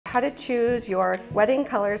how to choose your wedding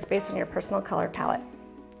colors based on your personal color palette.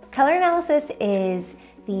 Color analysis is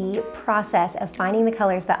the process of finding the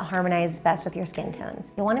colors that harmonize best with your skin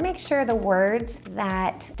tones. You want to make sure the words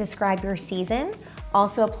that describe your season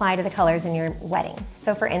also apply to the colors in your wedding.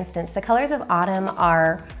 So for instance, the colors of autumn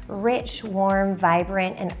are rich, warm,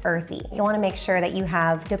 vibrant, and earthy. You want to make sure that you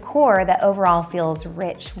have decor that overall feels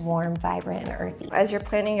rich, warm, vibrant, and earthy. As you're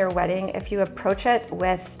planning your wedding, if you approach it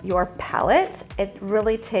with your palette, it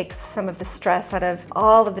really takes some of the stress out of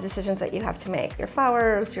all of the decisions that you have to make. Your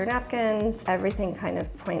flowers, your napkins, everything kind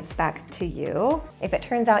of points back to you. If it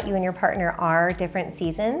turns out you and your partner are different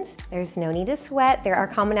seasons, there's no need to sweat. There are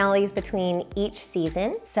commonalities between each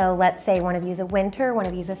season. So let's say one of you is a winter, one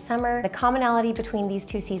of you is a summer. The commonality between these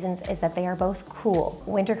two seasons is that they are both cool.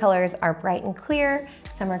 Winter colors are bright and clear,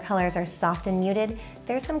 summer colors are soft and muted.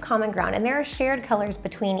 There's some common ground, and there are shared colors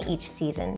between each season.